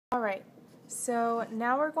Alright, so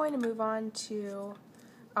now we're going to move on to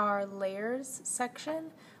our layers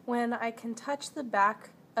section. When I can touch the back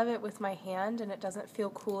of it with my hand and it doesn't feel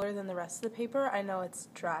cooler than the rest of the paper, I know it's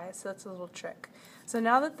dry, so that's a little trick. So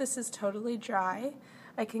now that this is totally dry,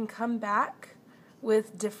 I can come back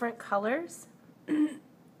with different colors.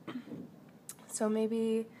 So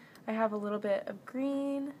maybe I have a little bit of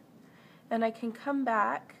green, and I can come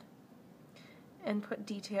back and put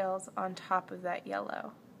details on top of that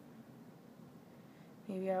yellow.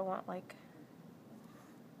 Maybe I want like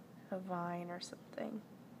a vine or something.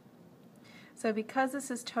 So because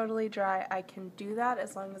this is totally dry, I can do that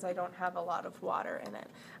as long as I don't have a lot of water in it.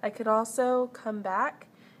 I could also come back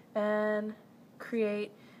and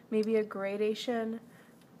create maybe a gradation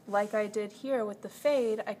like I did here with the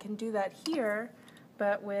fade. I can do that here,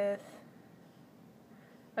 but with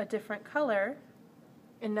a different color.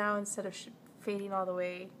 And now instead of fading all the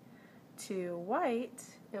way to white,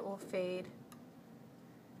 it will fade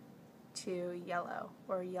to yellow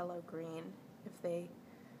or yellow-green if they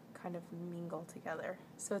kind of mingle together.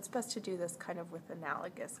 So it's best to do this kind of with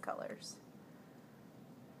analogous colors.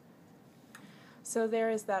 So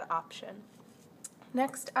there is that option.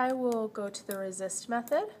 Next I will go to the resist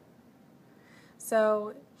method.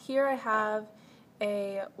 So here I have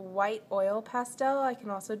a white oil pastel. I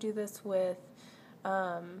can also do this with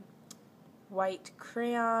white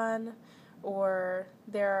crayon, or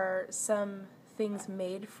there are some things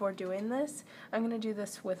made for doing this. I'm going to do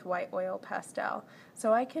this with white oil pastel.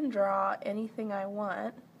 So I can draw anything I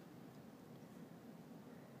want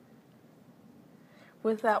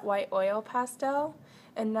with that white oil pastel,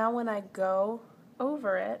 and now when I go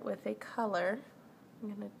over it with a color,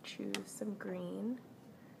 I'm going to choose some green.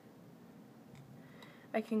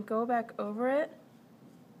 I can go back over it,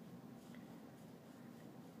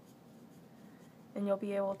 and you'll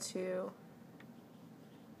be able to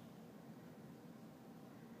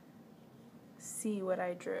see what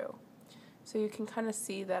I drew. So you can kind of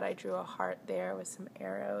see that I drew a heart there with some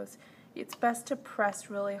arrows. It's best to press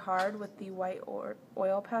really hard with the white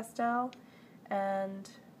oil pastel and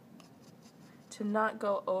to not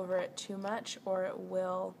go over it too much, or it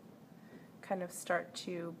will kind of start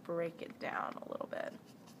to break it down a little bit.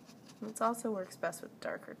 It also works best with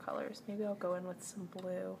darker colors. Maybe I'll go in with some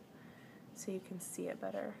blue so you can see it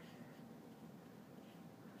better.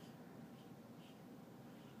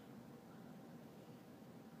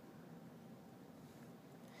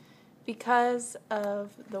 Because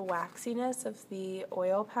of the waxiness of the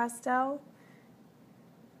oil pastel,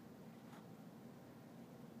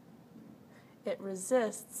 it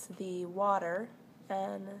resists the water,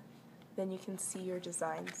 and then you can see your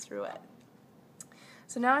design through it.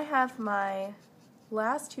 So now I have my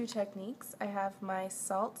last two techniques. I have my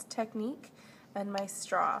salt technique and my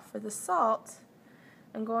straw. For the salt,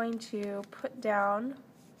 I'm going to put down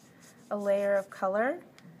a layer of color.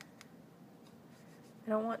 I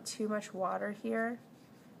don't want too much water here.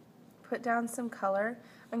 Put down some color.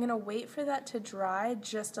 I'm going to wait for that to dry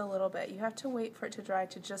just a little bit. You have to wait for it to dry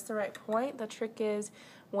to just the right point. The trick is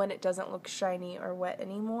when it doesn't look shiny or wet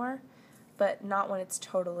anymore, but not when it's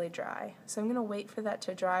totally dry. So I'm going to wait for that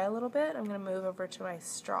to dry a little bit. I'm going to move over to my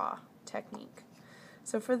straw technique.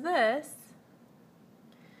 So for this,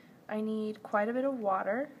 I need quite a bit of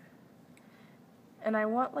water, and I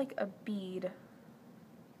want like a bead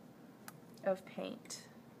of paint.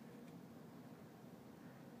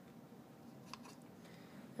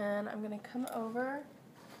 And I'm going to come over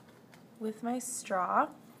with my straw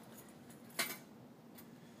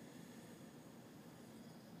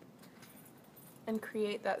and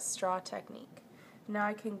create that straw technique. Now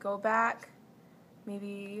I can go back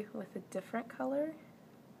maybe with a different color.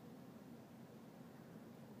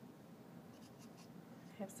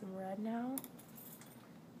 I have some red now.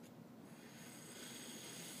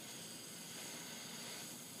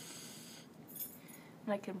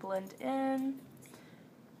 And I can blend in.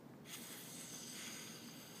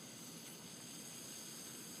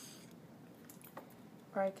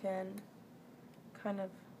 Or I can kind of,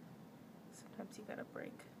 sometimes you gotta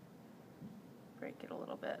break it a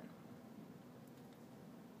little bit.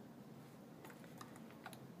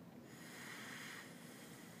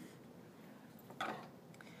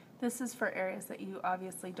 This is for areas that you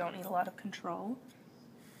obviously don't need a lot of control.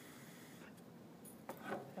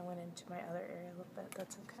 I went into my other area a little bit,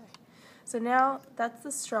 that's okay. So now that's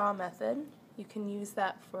the straw method. You can use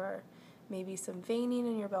that for maybe some veining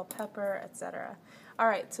in your bell pepper, etc.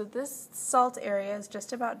 Alright, so this salt area is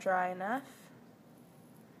just about dry enough.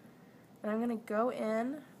 And I'm going to go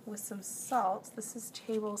in with some salt. This is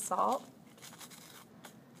table salt.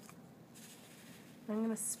 I'm going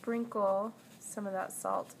to sprinkle some of that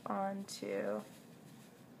salt onto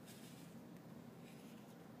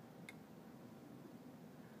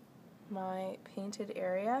my painted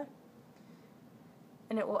area,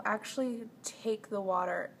 and it will actually take the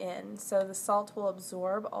water in, so the salt will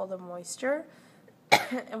absorb all the moisture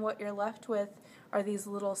and what you're left with are these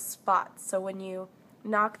little spots. So when you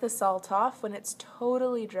knock the salt off, when it's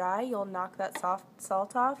totally dry, you'll knock that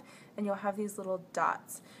salt off and you'll have these little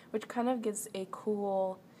dots, which kind of gives a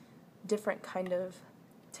cool, different kind of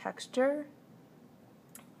texture,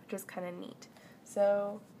 which is kind of neat.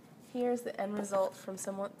 So here's the end result from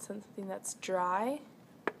something that's dry.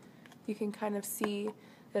 You can kind of see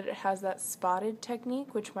that it has that spotted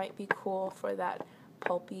technique, which might be cool for that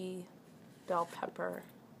pulpy bell pepper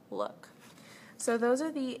look. So those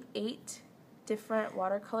are the 8 different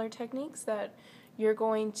watercolor techniques that you're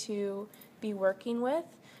going to be working with.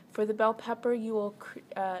 For the bell pepper, you will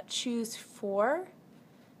choose 4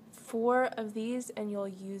 of these, and you'll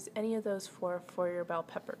use any of those 4 for your bell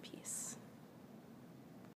pepper piece.